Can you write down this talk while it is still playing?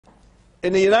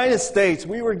in the United States,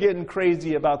 we were getting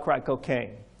crazy about crack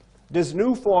cocaine, this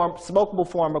new form, smokable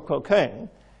form of cocaine.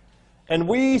 And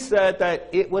we said that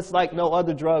it was like no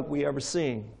other drug we ever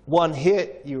seen. One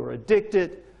hit, you were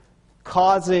addicted,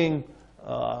 causing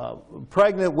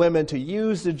pregnant women to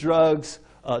use the drugs,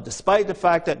 despite the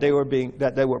fact that they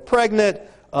were pregnant,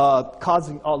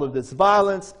 causing all of this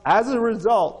violence. As a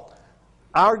result,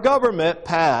 our government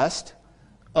passed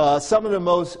some of the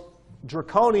most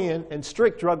draconian and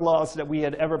strict drug laws that we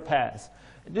had ever passed.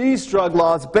 These drug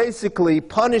laws basically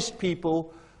punished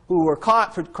people who were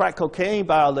caught for crack cocaine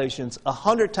violations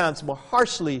 100 times more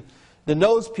harshly than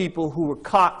those people who were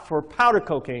caught for powder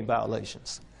cocaine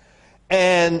violations.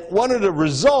 And one of the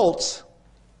results,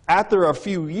 after a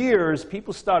few years,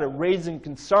 people started raising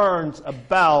concerns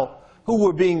about who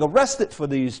were being arrested for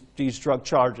these drug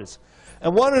charges.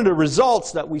 And one of the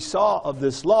results that we saw of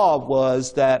this law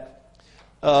was that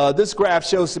this graph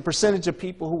shows the percentage of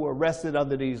people who were arrested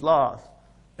under these laws,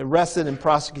 arrested and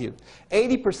prosecuted.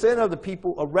 80% of the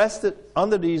people arrested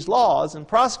under these laws and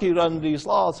prosecuted under these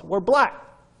laws were black,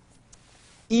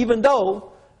 even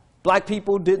though black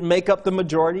people didn't make up the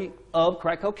majority of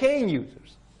crack cocaine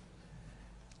users.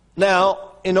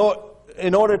 Now, in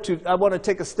order to, I want to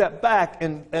take a step back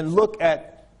and look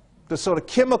at the sort of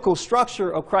chemical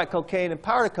structure of crack cocaine and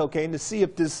powder cocaine to see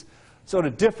if this sort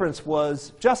of difference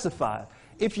was justified.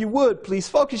 If you would, please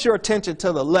focus your attention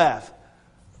to the left.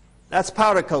 That's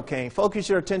powder cocaine. Focus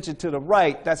your attention to the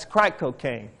right. That's crack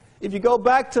cocaine. If you go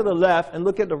back to the left and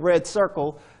look at the red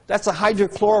circle, that's a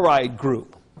hydrochloride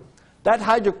group. That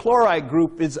hydrochloride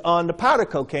group is on the powder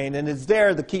cocaine and is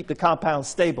there to keep the compound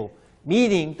stable,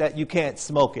 meaning that you can't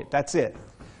smoke it. That's it.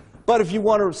 But if you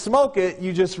want to smoke it,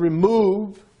 you just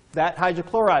remove that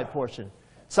hydrochloride portion.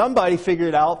 Somebody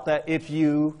figured out that if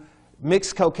you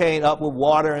mix cocaine up with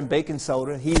water and baking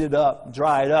soda, heat it up,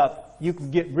 dry it up, you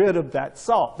can get rid of that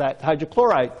salt, that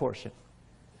hydrochloride portion.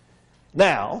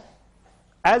 Now,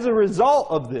 as a result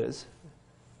of this,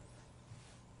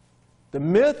 the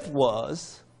myth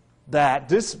was that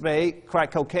this made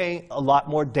crack cocaine a lot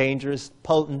more dangerous,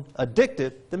 potent,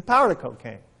 addictive than powder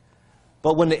cocaine.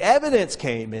 But when the evidence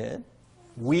came in,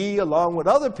 we, along with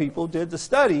other people, did the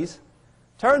studies.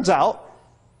 Turns out,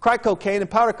 crack cocaine and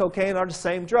powder cocaine are the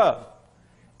same drug.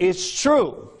 It's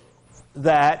true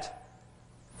that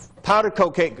crack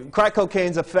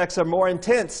cocaine's effects are more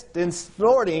intense than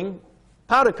snorting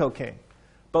powder cocaine.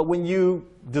 But when you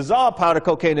dissolve powder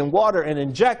cocaine in water and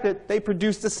inject it, they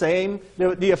produce the same,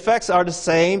 the effects are the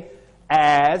same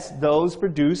as those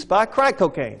produced by crack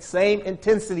cocaine. Same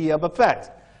intensity of effects.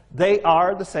 They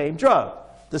are the same drug.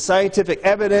 The scientific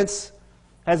evidence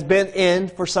has been in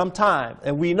for some time,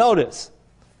 and we know this.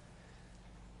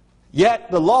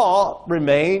 Yet the law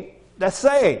remained the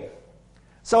same.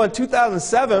 So in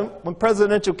 2007, when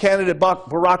presidential candidate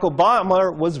Barack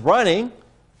Obama was running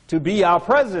to be our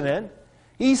president,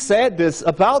 he said this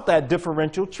about that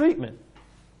differential treatment.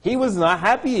 He was not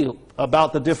happy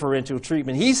about the differential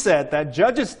treatment. He said that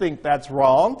judges think that's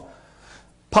wrong,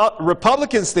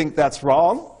 Republicans think that's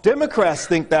wrong, Democrats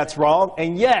think that's wrong,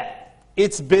 and yet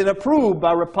it's been approved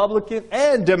by Republican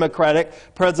and Democratic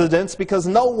presidents because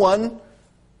no one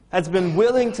has been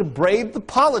willing to brave the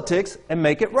politics and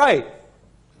make it right.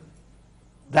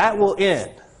 That will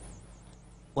end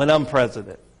when I'm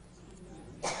president.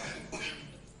 The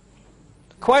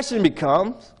question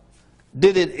becomes,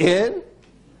 did it end?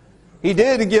 He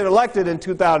did get elected in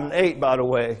 2008, by the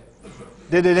way.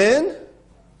 Did it end?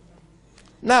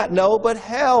 Not no, but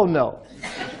hell no.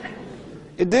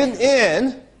 It didn't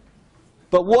end,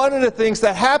 but one of the things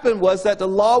that happened was that the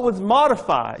law was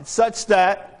modified such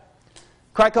that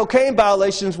crack cocaine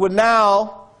violations were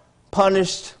now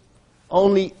punished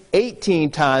only 18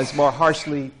 times more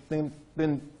harshly than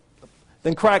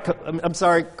crack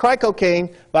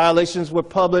cocaine violations were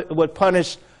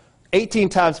punished 18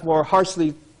 times more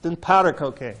harshly than powder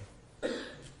cocaine.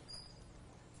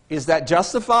 Is that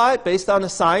justified based on the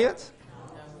science?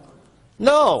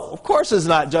 No, of course it's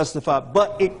not justified,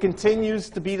 but it continues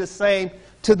to be the same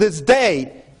to this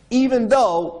day, even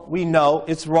though we know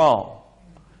it's wrong.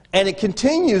 And it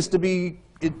continues to be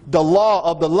the law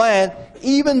of the land,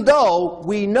 even though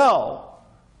we know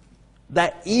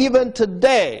that even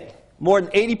today, more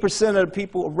than 80% of the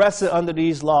people arrested under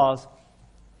these laws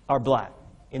are black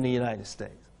in the United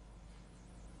States.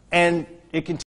 And it continues.